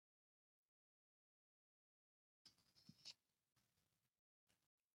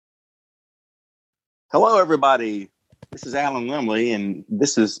Hello, everybody. This is Alan Limley, and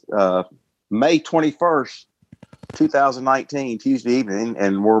this is May 21st, 2019, Tuesday evening,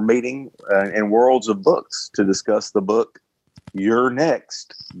 and we're meeting in Worlds of Books to discuss the book You're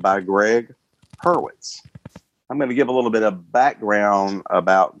Next by Greg Hurwitz. I'm going to give a little bit of background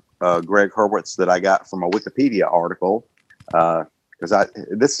about Greg Hurwitz that I got from a Wikipedia article, because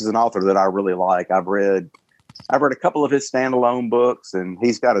this is an author that I really like. I've read a couple of his standalone books, and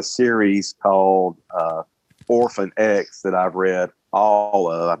he's got a series called Orphan X that I've read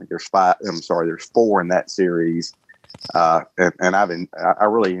all of. I think there's there's 4 in that series, and I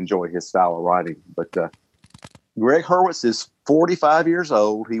really enjoy his style of writing. But Greg Hurwitz is 45 years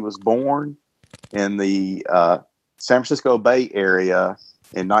old. He was born in the San Francisco Bay Area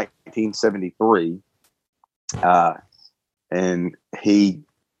in 1973, and he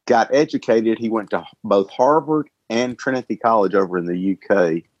got educated. He went to both Harvard and Trinity College over in the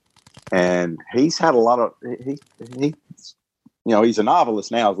UK, and he's had a lot of he's a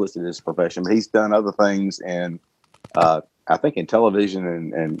novelist now, is listed as his profession, but he's done other things in I think in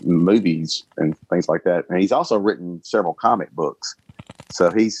television and movies and things like that. And he's also written several comic books,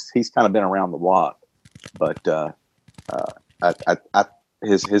 so he's kind of been around the block. But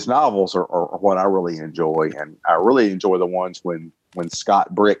his novels are what I really enjoy, and I really enjoy the ones when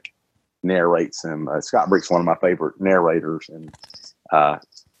Scott Brick narrates them. Scott Brick's one of my favorite narrators, and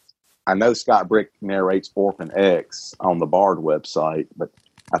I know Scott Brick narrates Orphan X on the Bard website, but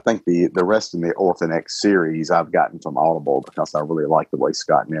I think the rest of the Orphan X series I've gotten from Audible because I really like the way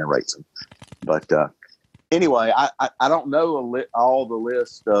Scott narrates them. But anyway, I don't know all the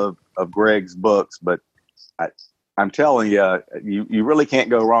list of Greg's books, but I'm telling you, you really can't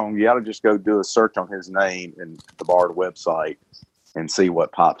go wrong. You ought to just go do a search on his name in the Bard website and see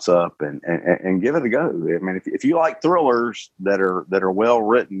what pops up and give it a go. I mean, if you like thrillers that are well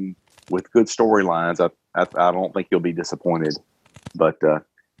written with good storylines, I don't think you'll be disappointed. But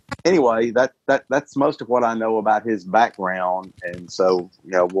anyway, that's most of what I know about his background, and so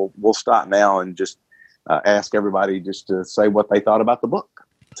we'll stop now and just ask everybody just to say what they thought about the book.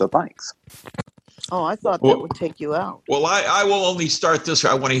 So thanks. Oh, I thought that would take you out. Well, I will only start this.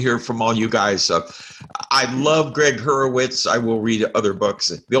 I want to hear from all you guys. I love Greg Hurwitz. I will read other books.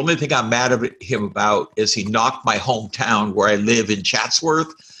 The only thing I'm mad at him about is he knocked my hometown where I live in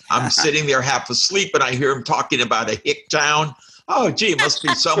Chatsworth. I'm sitting there half asleep, and I hear him talking about a hick town. Oh, gee, it must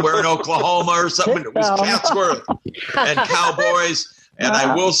be somewhere in Oklahoma or something. It was Chatsworth and cowboys. And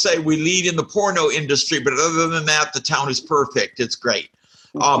I will say we lead in the porno industry, but other than that, the town is perfect. It's great.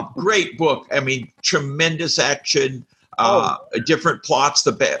 Great book. I mean, tremendous action, different plots.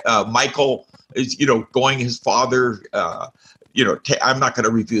 Michael is, going his father, I'm not going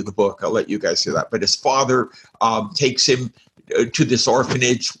to review the book. I'll let you guys do that. But his father takes him to this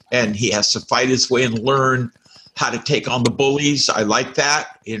orphanage, and he has to fight his way and learn how to take on the bullies. I like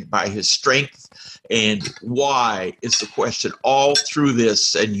that, by his strength. And why is the question all through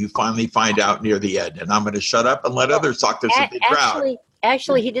this, and you finally find out near the end. And I'm going to shut up and let others talk. There's a big crowd.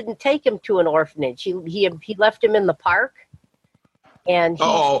 Actually, he didn't take him to an orphanage. He left him in the park. And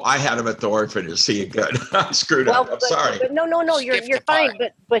I had him at the orphanage. See, good. I screwed up. I'm sorry. But no, you're fine.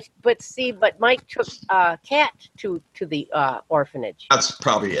 But Mike took Kat to the orphanage. That's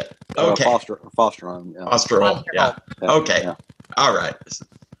probably it. Okay. Foster home. Yeah. Foster home. Yeah. Okay. Yeah. All right.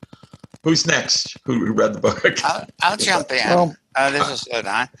 Who's next? Who read the book? I'll jump in. This is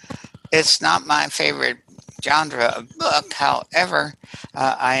Ludon. It's not my favorite genre of book. However,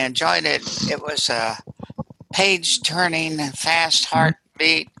 I enjoyed it. It was a page-turning, fast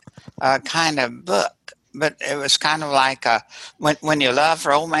heartbeat kind of book. But it was kind of like when you love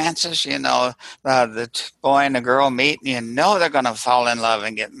romances, the boy and the girl meet, and they're going to fall in love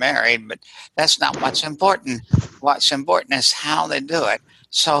and get married. But that's not what's important. What's important is how they do it.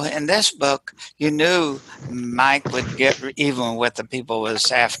 So in this book, you knew Mike would get even with the people who was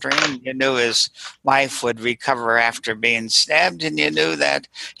after him. You knew his wife would recover after being stabbed, and you knew that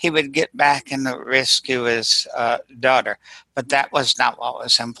he would get back and rescue his daughter. But that was not what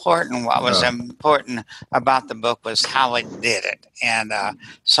was important. What was important about the book was how it did it. And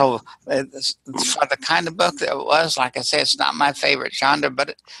so for the kind of book that it was, like I said, it's not my favorite genre,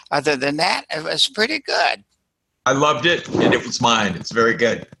 but other than that, it was pretty good. I loved it, and it was mine. It's very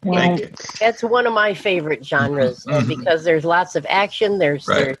good. Thank you. That's one of my favorite genres because there's lots of action.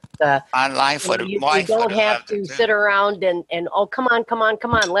 My life would you don't have to sit around and come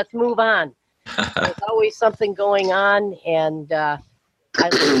on, let's move on. There's always something going on, and I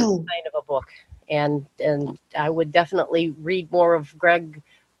love this kind of a book. And I would definitely read more of Greg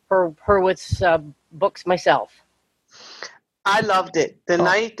Hurwitz books myself. I loved it. The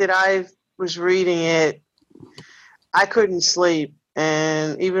night that I was reading it, I couldn't sleep.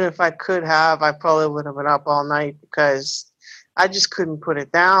 And even if I could have, I probably would have been up all night because I just couldn't put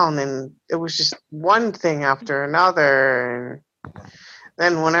it down. And it was just one thing after another. And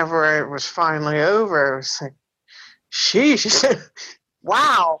then whenever it was finally over, it was like, sheesh,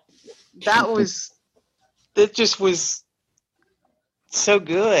 wow, it just was so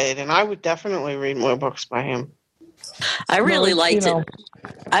good. And I would definitely read more books by him. I really liked it.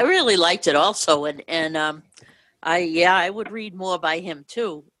 I really liked it also. And I would read more by him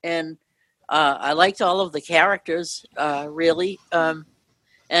too. And I liked all of the characters, really. And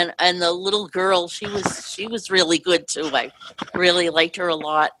the little girl, she was really good too. I really liked her a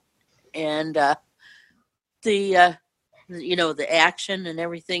lot. And the action and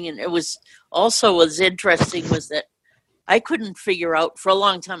everything. And it was interesting was that I couldn't figure out for a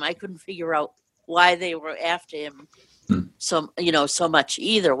long time. I couldn't figure out why they were after him so much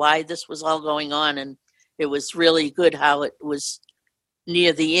either. Why this was all going on, and it was really good how it was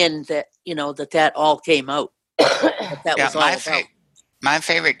near the end that that all came out. That was all about. My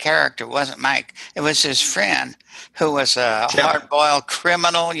favorite character wasn't Mike. It was his friend who was a hard-boiled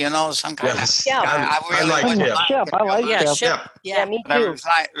criminal, some kind of... Yeah, I like Shep. I like Shep. Yeah, me too.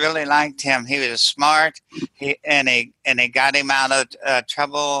 I really liked him. He was smart, and he got him out of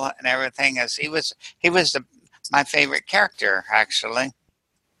trouble and everything. He was my favorite character, actually.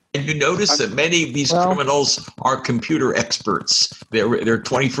 And you notice that many of these criminals are computer experts. They're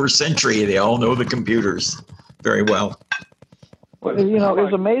 21st century. They all know the computers very well.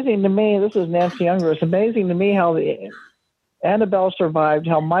 It's amazing to me. This is Nancy Younger. It's amazing to me how Annabelle survived,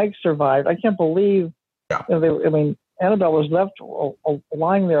 how Mike survived. I can't believe. Annabelle was left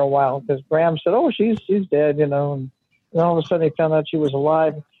lying there a while because Graham said, "Oh, she's dead," and all of a sudden they found out she was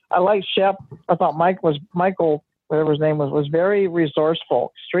alive. I liked Shep. I thought Michael, whatever his name was very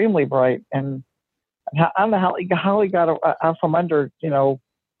resourceful, extremely bright, and I don't know how he got out from under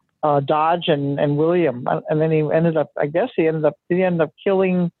Dodge and William, and then he ended up. I guess he ended up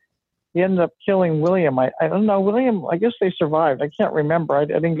killing William. I don't know William. I guess they survived. I can't remember. I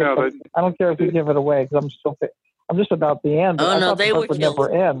didn't get. I don't care if you give it away because I'm just about the end. Oh no, they would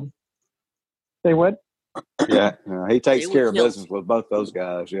never end. They would. Yeah, he takes care of business with both those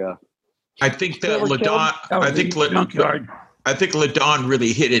guys. Yeah, I think that LaDawn. I think LaDawn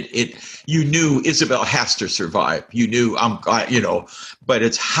really hit it. You knew Isabel has to survive. You knew but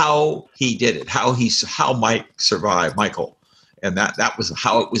it's how he did it, how Mike survived, Michael, and that was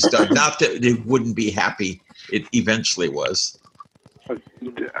how it was done. Not that it wouldn't be happy. It eventually was.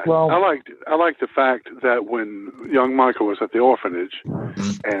 Well, I liked the fact that when young Michael was at the orphanage,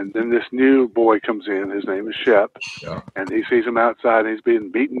 and then this new boy comes in. His name is Shep, and he sees him outside. And he's being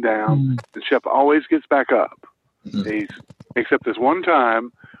beaten down, and Shep always gets back up. Except this one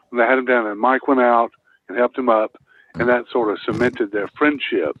time when they had him down and Mike went out and helped him up, and that sort of cemented their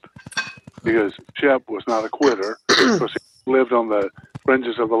friendship because Shep was not a quitter. Because he lived on the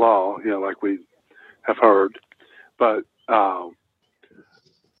fringes of the law, like we have heard. But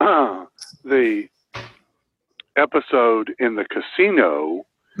the episode in the casino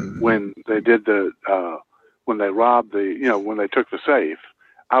when they did when they robbed when they took the safe,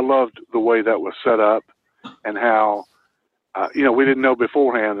 I loved the way that was set up and how we didn't know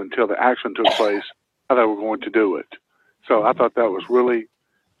beforehand until the action took place how they were going to do it. So I thought that was really,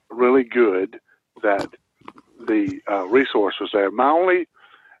 really good that the resource was there. My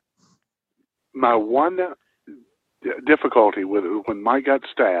one difficulty with it when Mike got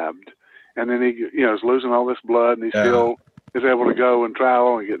stabbed, and then he is losing all this blood, and he still is able to go and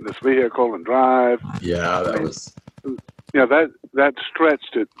travel and get in this vehicle and drive. Yeah, that was. That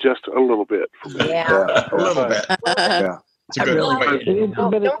stretched it just a little bit for me. Yeah, a little bit. Yeah. But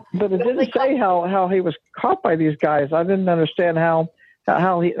it didn't say how he was caught by these guys. I didn't understand how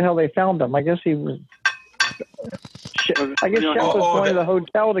they found him. I guess he was. I guess Shep was going to the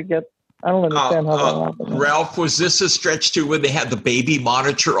hotel to get. I don't understand how that happened. Ralph, was this a stretch too when they had the baby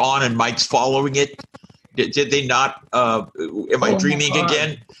monitor on and Mike's following it? Did they not? Am I dreaming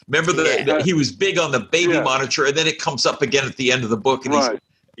again? Remember that he was big on the baby monitor, and then it comes up again at the end of the book, and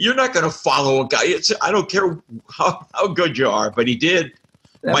you're not going to follow a guy. I don't care how good you are, but he did.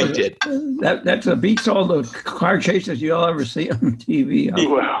 Mike did. That beats all the car chases you'll ever see on TV.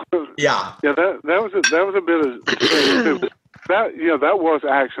 Well, that was a bit of that was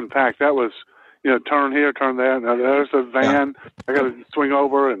action packed. That was turn here, turn there. Now there's a van. I got to swing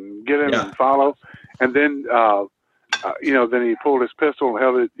over and get him and follow. And then then he pulled his pistol and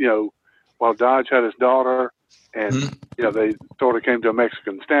held it while Dodge had his daughter. And, they sort of came to a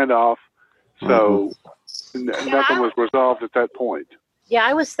Mexican standoff. So nothing was resolved at that point. Yeah,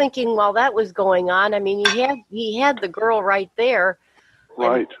 I was thinking while that was going on. I mean, he had the girl right there.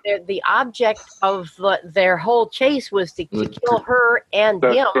 Right. The object of their whole chase was to kill her and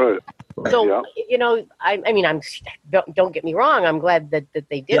him. Right. So I mean, don't get me wrong. I'm glad that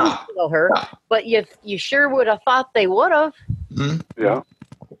they didn't kill her, but you sure would have thought they would have. Mm-hmm. Yeah.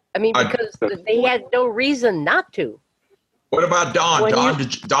 I mean, because they had no reason not to. What about Don?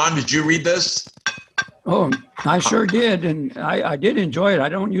 Don, did you read this? Oh, I sure did, and I did enjoy it. I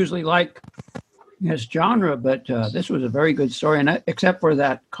don't usually like this genre, but this was a very good story, and except for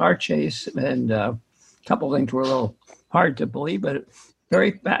that car chase, and a couple things were a little hard to believe, but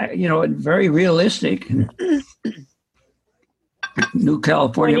very, very realistic. New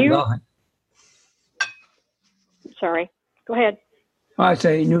California. Sorry, go ahead. I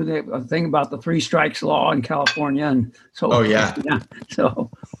say he knew the thing about the 3 strikes law in California, and so. Oh yeah.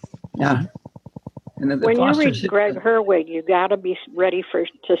 So, yeah. And then when you read Greg Herwig, you got to be ready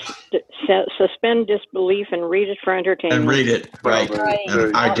to suspend disbelief and read it for entertainment. And read it, right?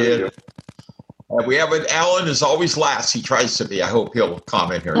 And I did. We have Alan is always last. He tries to be. I hope he'll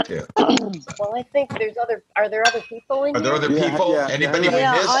comment here too. Well, I think are there other people in here? Are there other people? Anybody we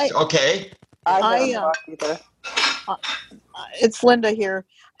missed? Okay. It's Linda here.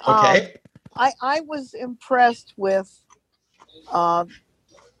 Okay. I was impressed with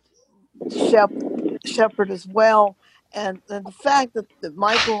Shepard as well, and the fact that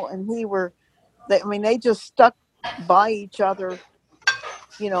Michael and he they just stuck by each other,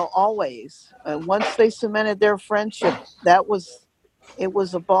 always. And once they cemented their friendship, it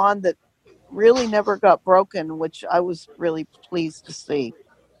was a bond that really never got broken, which I was really pleased to see.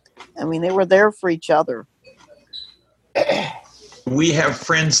 I mean, they were there for each other. We have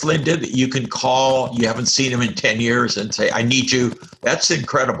friends, Linda, that you can call. You haven't seen them in 10 years and say, I need you. That's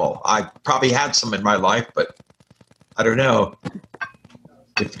incredible. I probably had some in my life, but I don't know.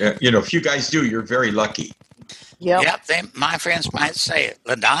 If you guys do, you're very lucky. Yep. My friends might say,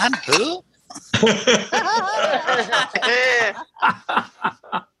 LaDon, who?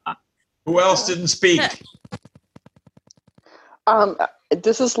 Who else didn't speak?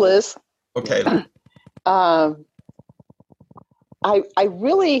 This is Liz. Okay. I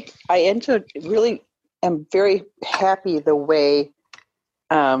really am very happy the way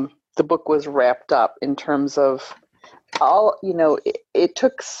the book was wrapped up in terms of it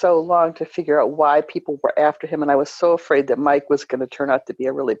took so long to figure out why people were after him, and I was so afraid that Mike was going to turn out to be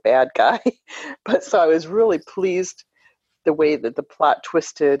a really bad guy. But so I was really pleased the way that the plot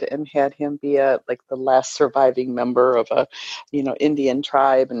twisted and had him be the last surviving member of a Indian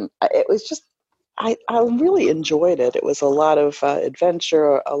tribe, and it was just I really enjoyed it. It was a lot of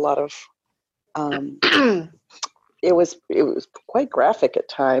adventure, a lot of it was quite graphic at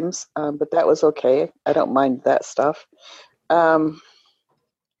times, but that was okay. I don't mind that stuff. I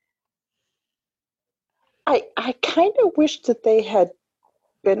kind of wish that they had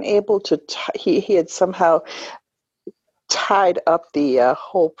been able to. He had somehow tied up the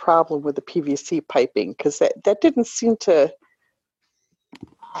whole problem with the PVC piping, because that didn't seem to.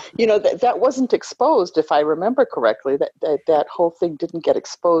 That wasn't exposed, if I remember correctly. That whole thing didn't get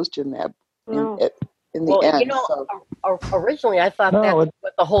exposed in that. No. In the end. Originally I thought that's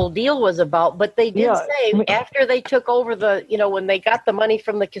what the whole deal was about, but they did say after they took over when they got the money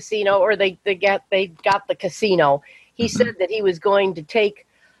from the casino, or they got the casino, he said that he was going to take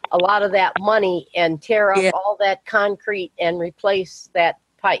a lot of that money and tear up all that concrete and replace that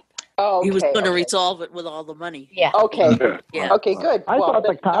pipe. Oh, okay, he was going to resolve it with all the money. Yeah. Okay. Yeah. Okay, good. I thought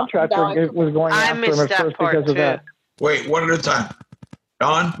the contractor was going after him at first because of that. Wait, one at a time.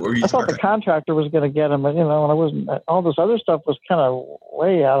 Don, were you? I thought the contractor was going to get him, and and I wasn't. All this other stuff was kind of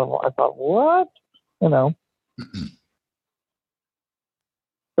way out of. I thought, what?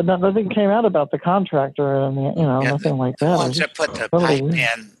 But nothing came out about the contractor, and nothing like that. The ones that put the pipe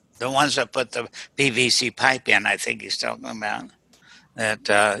in, the ones that put the PVC pipe in, I think he's talking about. That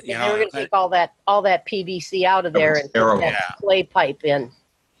they were going to take all that PVC out of there and put that clay pipe in.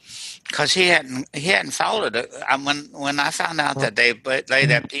 Because he hadn't followed it. When I found out that they laid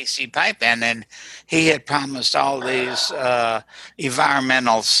that PVC pipe in, and he had promised all these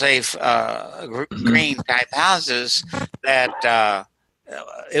environmental safe green type houses, that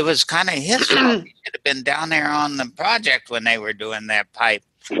it was kind of his fault. He should have been down there on the project when they were doing that pipe.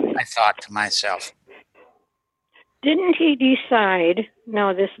 I thought to myself. Didn't he decide?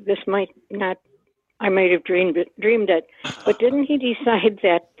 Now this might not. I might have dreamed it, but didn't he decide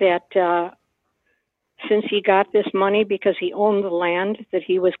that since he got this money because he owned the land, that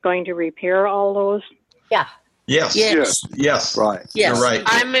he was going to repair all those? Yeah. Yes. Right. Yes. You're right.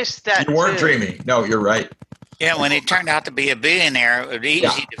 I missed that. You weren't dreaming. No, you're right. Yeah, when he turned out to be a billionaire, it was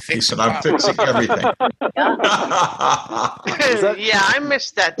easy to fix. He said, "I'm fixing everything." Yeah, I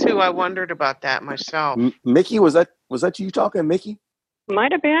missed that too. I wondered about that myself. Mickey, was that you talking, Mickey?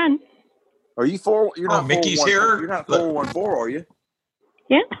 Might have been. Are you four? You're not. Mickey's here. You're not 414, are you?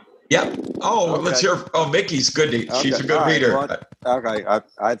 Yeah. Yeah. Oh, Okay. let's hear. Oh, Mickey's good. She's a good reader. Well, okay,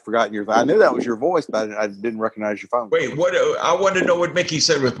 I'd forgotten your. I knew that was your voice, but I didn't recognize your phone. Wait, what? I want to know what Mickey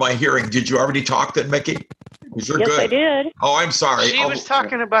said with my hearing. Did you already talk to Mickey? Yes, I did. Oh, I'm sorry. She was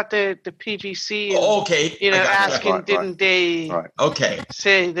talking about the PVC. And, okay. Asking, didn't they? Okay.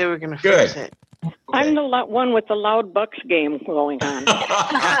 Say they were going to fix it. Okay. I'm the one with the loud Bucks game going on.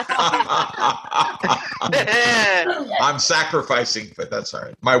 I'm sacrificing, but that's all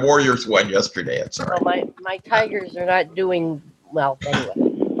right. My Warriors won yesterday. It's all right. Well, my Tigers are not doing well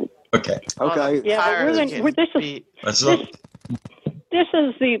anyway. Okay. Yeah, this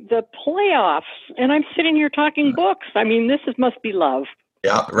is the playoffs, and I'm sitting here talking books. I mean, must be love.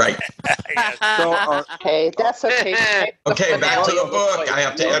 Yeah, right. Hey, that's okay. Okay, back to the book. I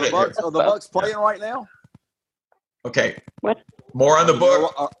have to edit here. Are the Bucks playing right now? Okay. What? More on the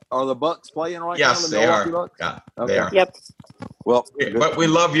book. Are the Bucks playing right now? Yes, they are. Yeah, they are. Yep. Well, but we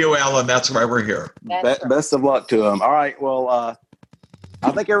love you, Alan. That's why we're here. Best of luck to them. All right. Well,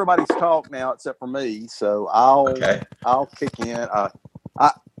 I think everybody's talked now except for me, so I'll kick in.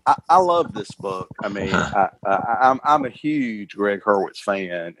 I love this book. I mean, I'm a huge Greg Hurwitz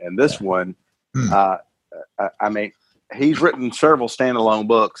fan, and this one, I mean, he's written several standalone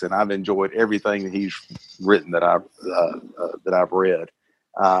books, and I've enjoyed everything that he's written that I've read.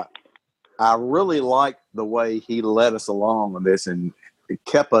 I really like the way he led us along on this, and it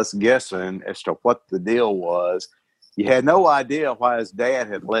kept us guessing as to what the deal was. You had no idea why his dad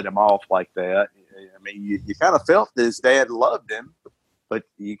had let him off like that. I mean, you kind of felt that his dad loved him, but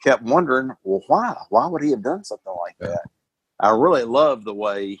you kept wondering, well, why? Why would he have done something like that? I really loved the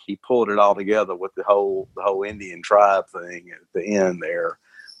way he pulled it all together with the whole Indian tribe thing at the end there,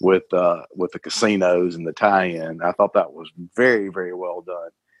 with the casinos and the tie-in. I thought that was very, very well done.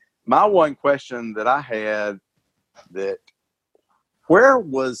 My one question that I had, that where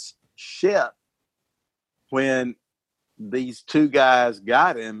was Shep when these two guys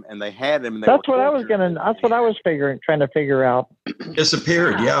got him and they had him? And that's what I was trying to figure out.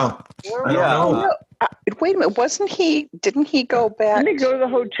 Disappeared. Yeah. I don't know. Wait a minute. Didn't he go back? Didn't he go to the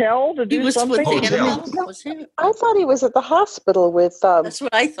hotel to do something? I thought he was at the hospital with. That's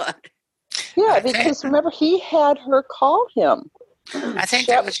what I thought. Yeah, because remember, he had her call him. I think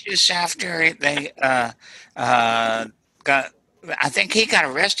that was just after they got. I think he got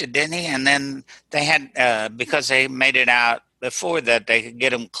arrested, didn't he? And then they had because they made it out before that they could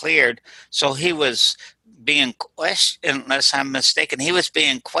get him cleared. So he was being questioned, unless I'm mistaken. He was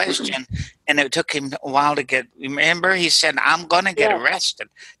being questioned, and it took him a while to get. Remember, he said, "I'm going to get arrested."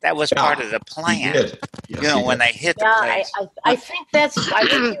 That was part of the plan. He did. Yes, when they hit the place. I think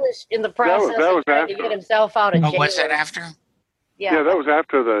he was in the process of trying to get himself out of jail. Oh, was that after? Yeah, that was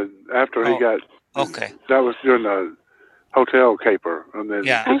after he got. Okay. That was during the hotel caper and then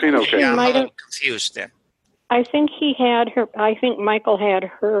casino caper. I'm a little confused then. I think he had her. I think Michael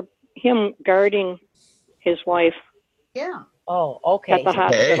had him guarding his wife. Yeah. Oh, okay. At the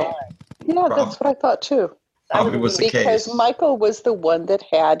hospital. Yeah, that's what I thought too. Probably was the case. Because Michael was the one that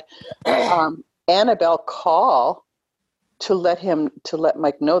had Annabelle call to let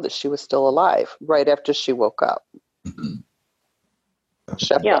Mike know that she was still alive right after she woke up. Mm-hmm.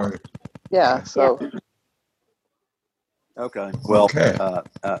 Yeah. So. Okay. Well,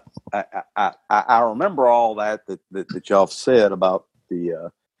 I remember all that y'all said about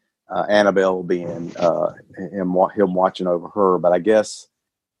the Annabelle being him watching over her, but I guess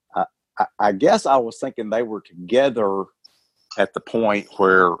I was thinking they were together at the point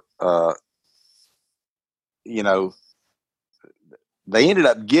where they ended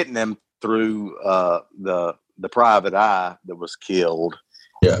up getting him through the private eye that was killed.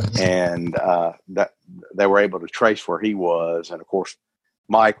 Yeah, and that they were able to trace where he was, and of course,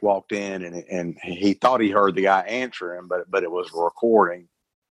 Mike walked in and he thought he heard the guy answer him, but it was a recording,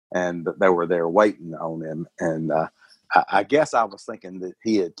 and they were there waiting on him. And I guess I was thinking that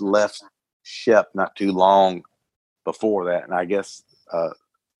he had left Shep not too long before that, and I guess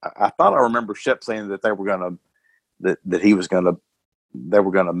I thought I remember Shep saying that they were gonna they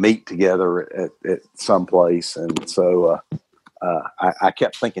were gonna meet together at some place, and so. I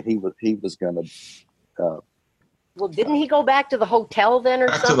kept thinking he was going to. Well, didn't he go back to the hotel then, or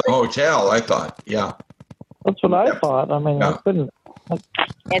back something? To the hotel, I thought. Yeah, that's what I thought. I mean, I couldn't.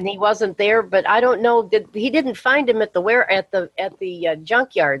 And he wasn't there, but I don't know. He didn't find him at the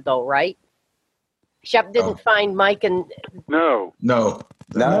junkyard though, right? Shep didn't find Mike and No. Mike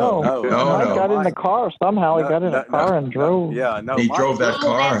got in the car somehow. He got in the car and drove. He drove that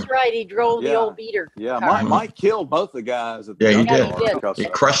car. That's right. He drove the old beater. Yeah, car. Mike killed both the guys. At the he car did. because He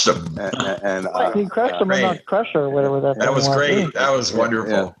crushed them. And he crushed them in that crusher, whatever that. That was great. That was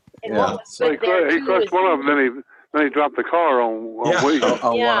wonderful. So he crushed one of them, then he dropped the car on wheels.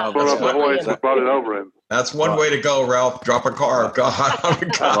 Brought up the hoist and brought it over him. That's one way to go, Ralph. Drop a car. God.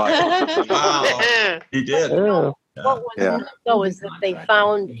 Wow. He did. What was nice, though, is that they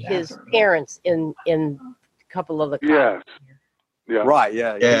found his parents in a couple of the cars. Yeah. Right.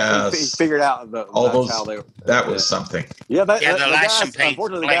 Yeah. He figured out all those. How they, that was something. Yeah. The license plate.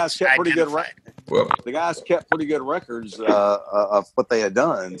 Unfortunately, the guys kept pretty good. The guys kept pretty good records of what they had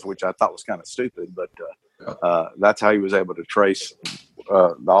done, which I thought was kind of stupid. But that's how he was able to trace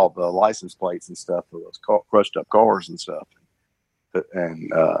all the license plates and stuff for those crushed up cars and stuff.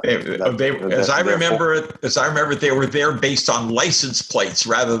 And as I remember it, they were there based on license plates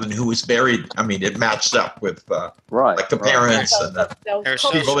rather than who was buried. I mean, it matched up with like the parents and the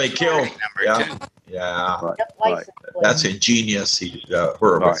people they killed. Right. That's ingenious.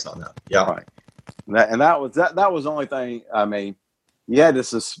 Horowitz on that. Yeah. Right. And that was the only thing. I mean, you had to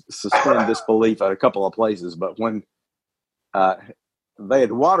suspend disbelief at a couple of places, but when they had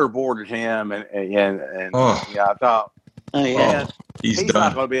waterboarded him, and I thought, he's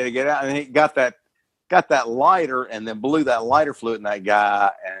not going to be able to get out. And he got that lighter, and then blew that lighter fluid in that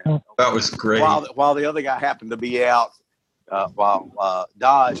guy. And that was great. While the other guy happened to be out, while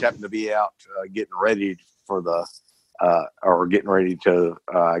Dodge happened to be out getting ready for getting ready to,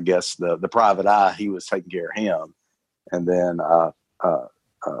 I guess the private eye, he was taking care of him, and then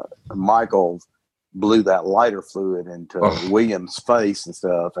Michael blew that lighter fluid into William's face and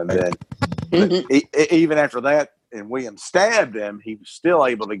stuff, and then even after that, and William stabbed him, he was still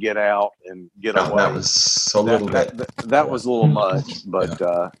able to get out and get away. That was a little bit. That was a little much, but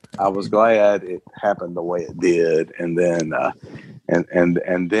I was glad it happened the way it did. And then,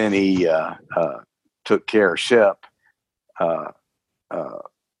 and then he took care of Shep,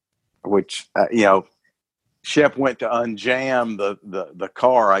 which Shep went to unjam the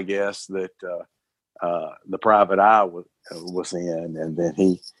car, I guess, that the private eye was in, and then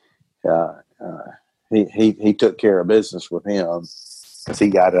he took care of business with him because he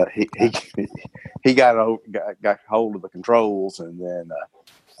got hold of the controls, and then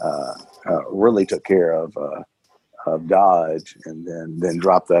really took care of Dodge, and then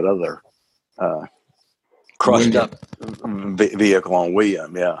dropped that other crushed up vehicle on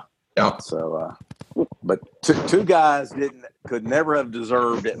William. Yeah. So, but two guys could never have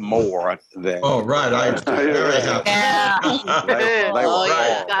deserved it more than. Oh, right. I was very happy.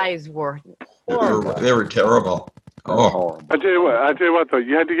 Those guys were. They were terrible. Horrible. I tell you what, though,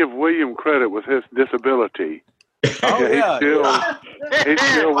 you had to give William credit with his disability. He still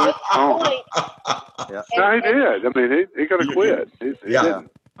went home. No, he did. I mean, he could have quit. He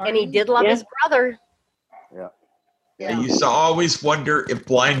didn't. And he did love his brother. I used to always wonder if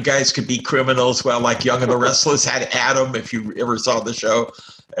blind guys could be criminals. Well, like Young and the Restless had Adam, if you ever saw the show,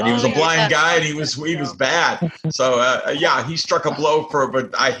 and he was a blind guy, and he was bad. So he struck a blow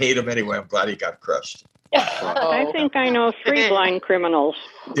but I hate him anyway. I'm glad he got crushed. I think I know 3 blind criminals.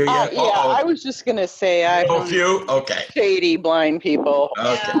 Do you? I was just gonna say I know a few. Okay. Shady blind people.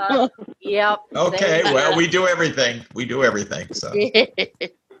 Okay. Yep. Okay. Well, we do everything. So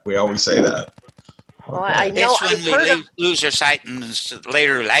we always say that. Well, I know. It's when we lose our sight in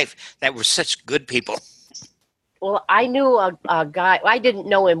later life that we're such good people. Well, I knew a guy. I didn't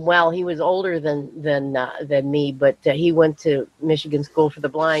know him well. He was older than me, but he went to Michigan School for the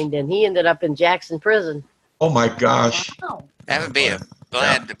Blind, and he ended up in Jackson Prison. Oh my gosh! Wow. That would be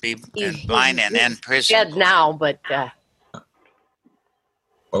glad to be blind and in prison. Dead now, but.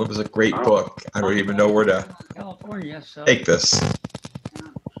 Well, it was a great book. I don't even know where to take this.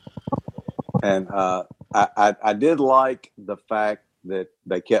 And I did like the fact that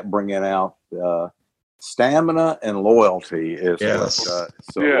they kept bringing out stamina and loyalty is right.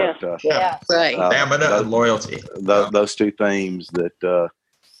 Stamina and loyalty. Those two themes that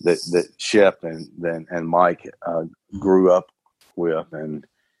Shep and Mike grew up with, and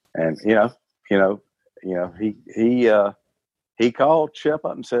he called Shep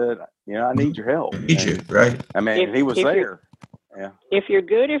up and said, I need your help. I need you, right? I mean, he was there. Yeah. If you're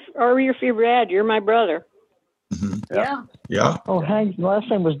good, if you're bad, you're my brother. Mm-hmm. Yeah. Oh, Hank's last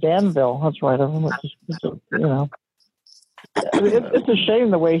name was Danville. That's right. It's a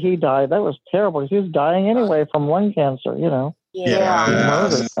shame the way he died. That was terrible. He was dying anyway from lung cancer. Yeah.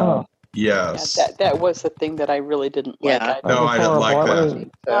 Yes. That was the thing that I really didn't like. I didn't like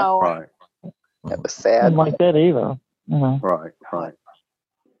that. Right. That was sad. Didn't like that either. Right.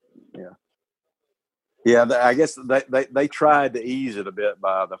 Yeah, I guess they tried to ease it a bit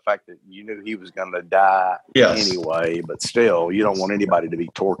by the fact that you knew he was going to die anyway, but still, you don't want anybody to be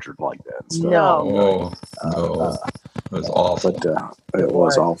tortured like that. So, no. It was awful. But, it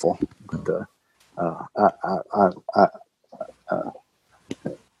was awful. But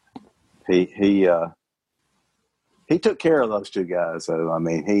he took care of those two guys. So I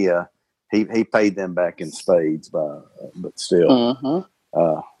mean, he paid them back in spades, but still.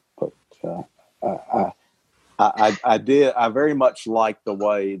 I very much liked the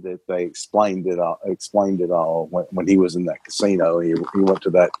way that they explained it all when he was in that casino. He went to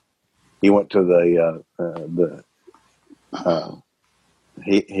the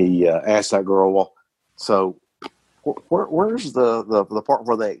he asked that girl, well, so where's the part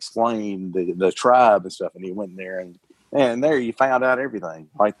where they explained the tribe and stuff? And he went in there and there you found out everything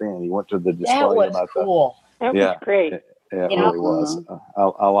right then. He went to the display. That was cool. That was great. It really was.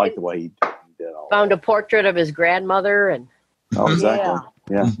 I like the way he did all found a portrait of his grandmother and exactly.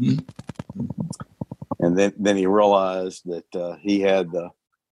 Yeah. And then he realized that he had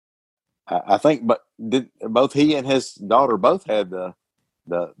I think, but both he and his daughter both had the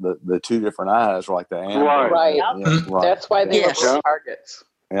two different eyes, like the animal. Right. Yeah, right. That's why they were targets.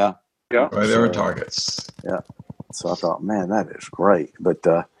 Yeah. Right, they were targets. Yeah. So I thought, man, that is great. But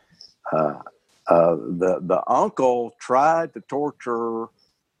the uncle tried to torture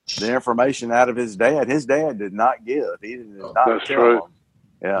the information out of his dad. His dad did not give. He did not tell him.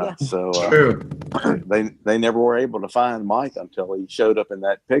 Yeah. So they never were able to find Mike until he showed up in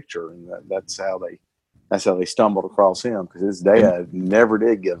that picture, and that's how they stumbled across him, because his dad never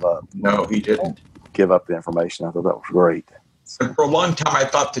did give up. No, he didn't give up the information. I thought that was great. And for a long time, I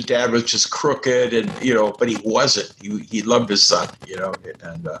thought the dad was just crooked, and but he wasn't. He loved his son,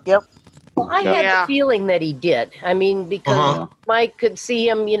 and yep. Well, I had the feeling that he did. I mean, because Mike could see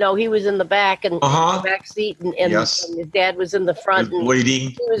him. He was in the back and the back seat, and his dad was in the front, and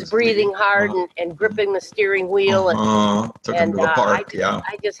bleeding. He was breathing hard and gripping the steering wheel, and took him to the park.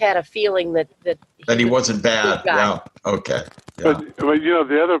 I just had a feeling that he wasn't bad. Yeah. Okay. Yeah. But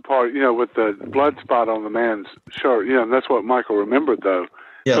the other part, with the blood spot on the man's shirt, and that's what Michael remembered, though.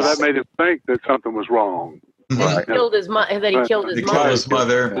 Yes. So that made him think that something was wrong. That he killed his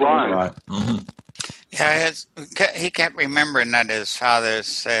mother. Right. Mm-hmm. Yeah, he kept remembering that his father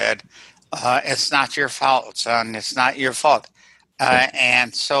said, "It's not your fault, son. It's not your fault,"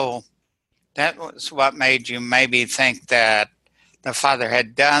 and so that was what made you maybe think that the father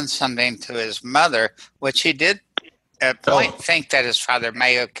had done something to his mother, which he did. At point, think that his father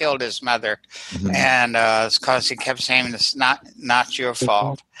may have killed his mother, and it's because he kept saying it's not your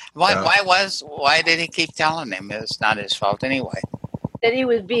fault. Why did he keep telling him it's not his fault anyway? That he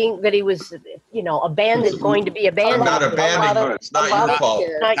was abandoned, going to be abandoned. I'm not abandoned. It's not your fault.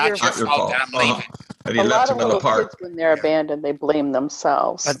 Not your fault. I'm leaving. And he left him in the park. When they're abandoned, they blame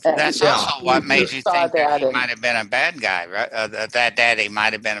themselves. But that's also what made you think that he might have been a bad guy, right? That daddy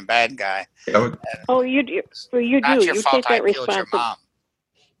might have been a bad guy. Oh, you do. Not your you fault take that I killed your mom.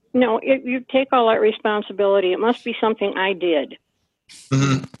 No, you take all that responsibility. It must be something I did.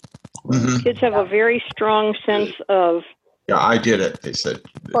 Kids have a very strong sense of. Yeah, I did it. They said.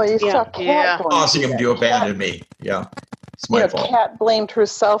 Well, you saw Kat causing him to abandon me. Yeah, it's my fault. Kat blamed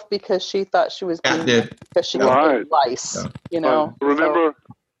herself because she thought she was because she got lice. Remember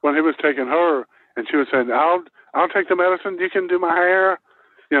when he was taking her, and she was saying, "I'll take the medicine. You can do my hair."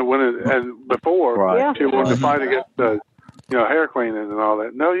 And before she wanted to fight against the, hair cleaning and all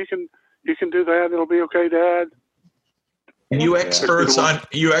that. No, you can do that. It'll be okay, Dad. And you experts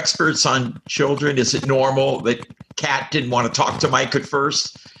on children, is it normal that Kat didn't want to talk to Mike at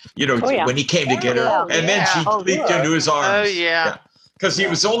first? When he came to get her, and then she leaped into his arms. Oh yeah. Because he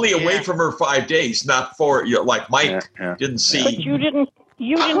was only away from her 5 days, not 4. Like Mike didn't see. But you didn't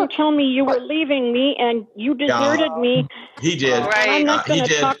tell me you were leaving me, and you deserted me. He did. Right. I'm not going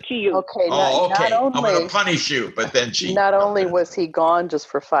to talk to you. Okay. Okay. I'm going to punish you. But then she. Not only was he gone just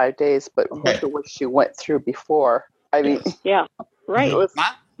for 5 days, but look at what she went through before. I mean. Yeah. Right.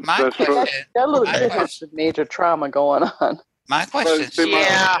 My question. That little kid has some major trauma going on. My question is,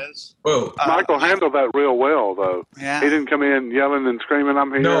 Michael handled that real well, though. Yeah. He didn't come in yelling and screaming,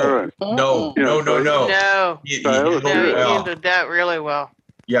 "I'm here." No. He handled that really well.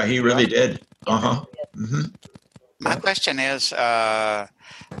 Yeah, he really did. My question is, who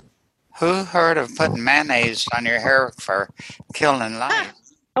heard of putting mayonnaise on your hair for killing lice?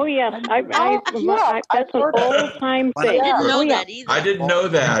 Oh yes, that's an old time thing. I didn't know that either. I didn't know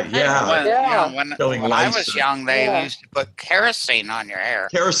that. Yeah. When I was young, they used to put kerosene on your hair.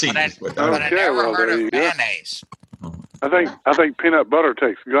 Kerosene. But I never heard of mayonnaise. I think peanut butter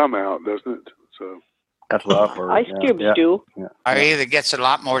takes gum out, doesn't it? So that's what I've heard. Ice cubes do. Or either gets a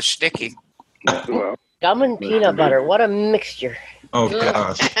lot more sticky. Well, gum and peanut butter. What a mixture. Oh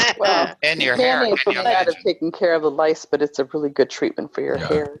gosh. Well, in your hair. Mayonnaise is bad of taking care of the lice, but it's a really good treatment for your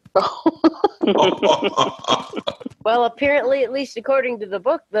hair. Well, apparently, at least according to the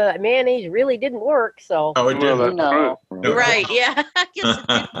book, the mayonnaise really didn't work. So. Oh, it didn't. No. Right? Yeah. I guess it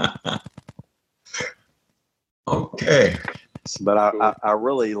did. Okay. But I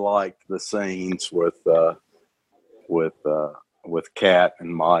really liked the scenes with Kat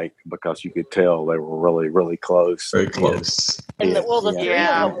and Mike because you could tell they were really, really close. Very close. And the three of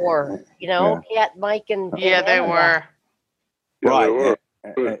them were, Kat, Mike, and they were. Right.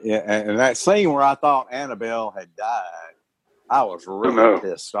 And that scene where I thought Annabelle had died, I was really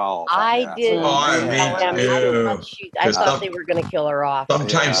pissed off. I did. I thought they were going to kill her off.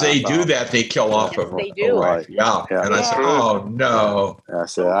 Sometimes they do that. They kill off of her. They do. Right. Yeah. And I said, oh, no. I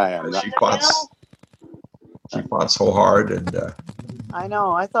said, I am not. She fought so hard. And I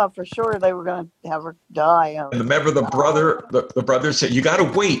know. I thought for sure they were going to have her die. And remember the brother said, you got to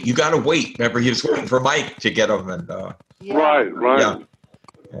wait. You got to wait. Remember, he was waiting for Mike to get him. And Right. Yeah.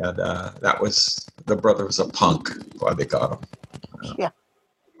 And that was, the brother was a punk. Why they got him. Yeah.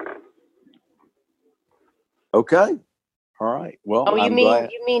 Okay. All right. Well, you mean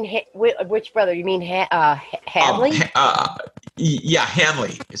which brother? You mean Hadley? Yeah,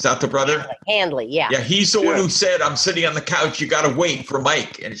 Hanley. Is that the brother? Hanley, yeah. Yeah, he's the one who said, I'm sitting on the couch, you got to wait for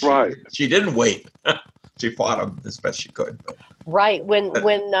Mike. And she didn't wait. She fought him as best she could. But. Right. When they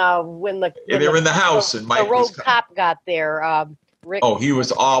were in the house and Mike the rogue cop got there, Rick. Oh, he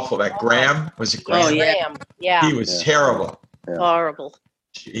was awful. That Graham. Was it Graham? Oh, Graham. Yeah. He was terrible. Yeah. Horrible.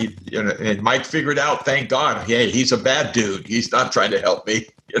 And Mike figured out, thank God, hey, he's a bad dude. He's not trying to help me.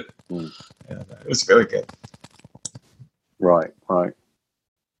 It was very good. Right.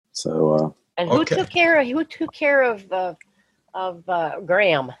 So. And who took care of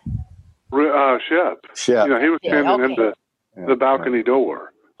Graham? Shep. He was standing in the balcony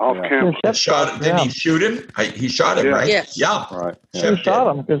door off camera. Didn't he shoot him? He shot him, right? Yes. Yeah. Right. He shot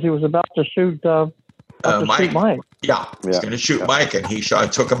him because he was about to shoot. Mike. Yeah, he's going to shoot Mike, and he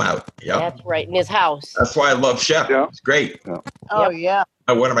took him out. Yeah, that's right, in his house. That's why I love Shep. Yeah. It's great. Yeah. Oh yeah,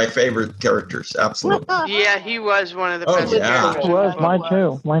 one of my favorite characters. Absolutely. Yeah, he was one of the best characters. He was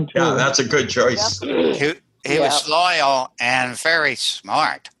mine too. Yeah, that's a good choice. He was loyal and very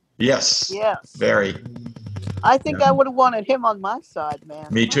smart. Yes. Very. I think I would have wanted him on my side, man.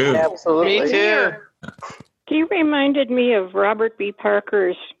 Me too. Absolutely. Me too. He reminded me of Robert B.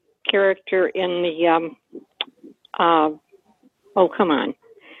 Parker's character in the oh come on,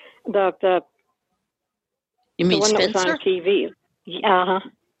 the you mean the one Spencer? that was on TV?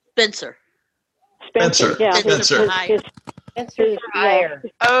 Spencer. Yeah. Spencer Hire.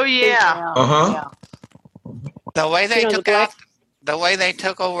 Oh yeah. Yeah. The way they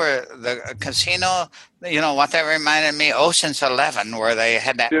took over the casino, what that reminded me, Ocean's 11, where they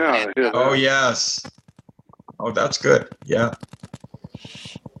had that. Yeah. Oh yes. Oh, that's good. Yeah.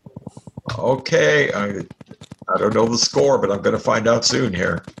 Okay. I don't know the score, but I'm going to find out soon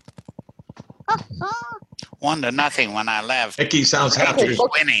here. 1-0 when I left. Mickey sounds happy. He's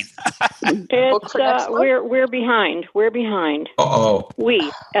winning. It's we're behind. We're behind. Uh-oh.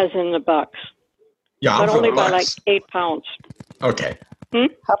 We, as in the Bucks. Yeah, but only by like 8 pounds. Okay.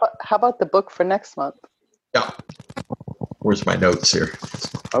 How about the book for next month? Yeah. Where's my notes here?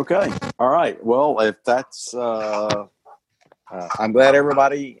 Okay. All right. Well, if that's, I'm glad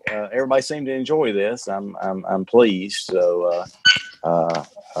everybody seemed to enjoy this. I'm pleased. So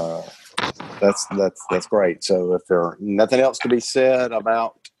that's great. So if there's nothing else to be said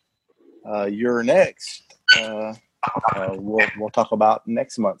about your next, we'll talk about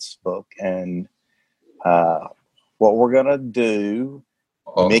next month's book and what we're gonna do.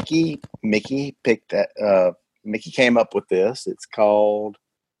 Mickey picked that. Mickey came up with this. It's called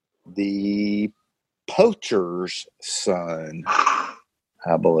The Poacher's Son,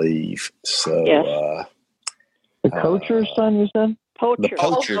 I believe. So, yes. The Poacher's Son, you said? Poacher. The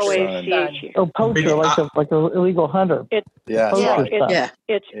Poacher's Son. Oh, poacher, like an illegal hunter. It's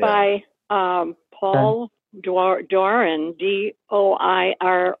by Paul Doran, Doiron. I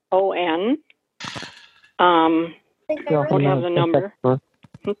don't have the number.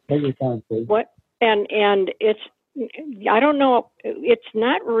 What? And it's, I don't know, it's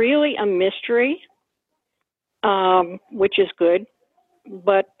not really a mystery, which is good.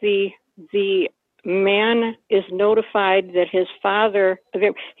 the man is notified that his father,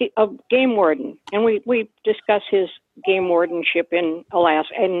 a game warden, and we discuss his game wardenship in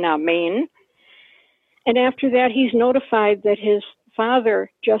Maine. And after that, he's notified that his father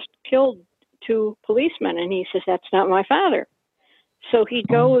just killed 2 policemen, and he says, "That's not my father." So he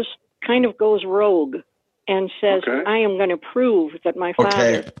goes rogue and says, "I am going to prove that my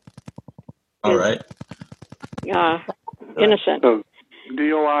father is innocent." So,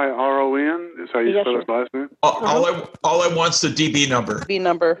 DOIRON is how you spell his last name? All I want's the DB number. DB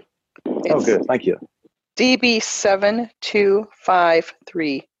number. Oh, good. Thank you. DB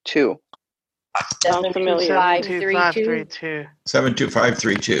 72532. Sounds familiar. 72532.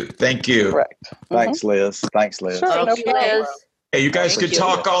 72532. Thank you. Correct. Thanks, Liz. Sure, no problem. Hey, you guys can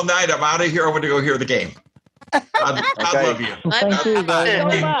talk all night. I'm out of here. I want to go hear the game. I love you. Thank you,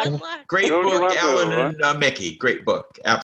 guys. Great book, Alan and Mickey. Great book.